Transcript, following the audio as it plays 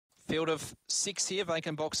Field of 6 here,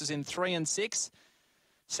 vacant boxes in 3 and 6.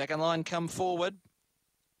 Second line come forward.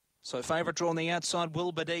 So favourite draw on the outside,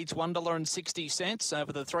 Wilbur Deeds, $1.60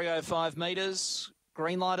 over the 305 metres.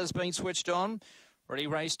 Green light has been switched on. Ready,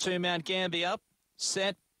 race 2, Mt-Gambier.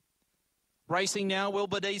 Set. Racing now,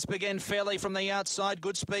 Wilbur Deeds began fairly from the outside.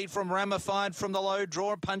 Good speed from Ramified from the low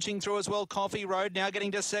draw. Punching through as well, Coffee Road. Now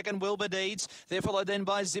getting to second, Wilbur Deeds. They're followed then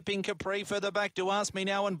by Zipping Capri. Further back to Ask Me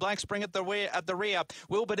Now and Black Spring at the rear.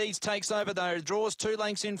 Wilbur Deeds takes over though. Draws 2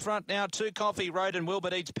 lengths in front now to Coffee Road, and Wilbur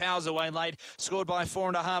Deeds powers away late. Scored by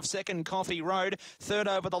 4.5. Second, Coffee Road. Third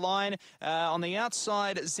over the line. On the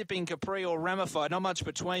outside, Zipping Capri or Ramified. Not much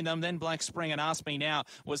between them. Then Black Spring and Ask Me Now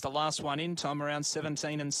was the last one in. Time around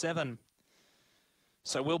 17 and 7.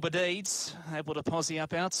 So Wilbur Deeds able to posse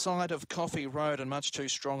up outside of Coffee Road, and much too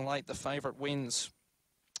strong late. The favourite wins.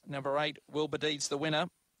 Number 8, Wilbur Deeds, the winner.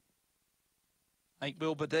 8,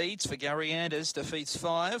 Wilbur Deeds for Gary Anders, defeats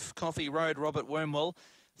 5. Coffee Road, Robert Wormwell.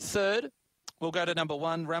 Third, we'll go to number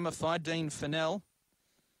 1, Ramified, Dean Fennell.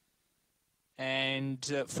 And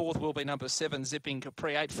fourth will be number 7, Zipping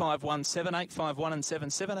Capri, 8517, 851 and 7,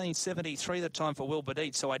 1773 the time for Wilbur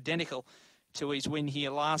Deeds. So identical to his win here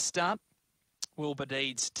last start. Wilbur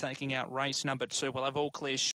Deeds taking out race number 2. We'll have all clear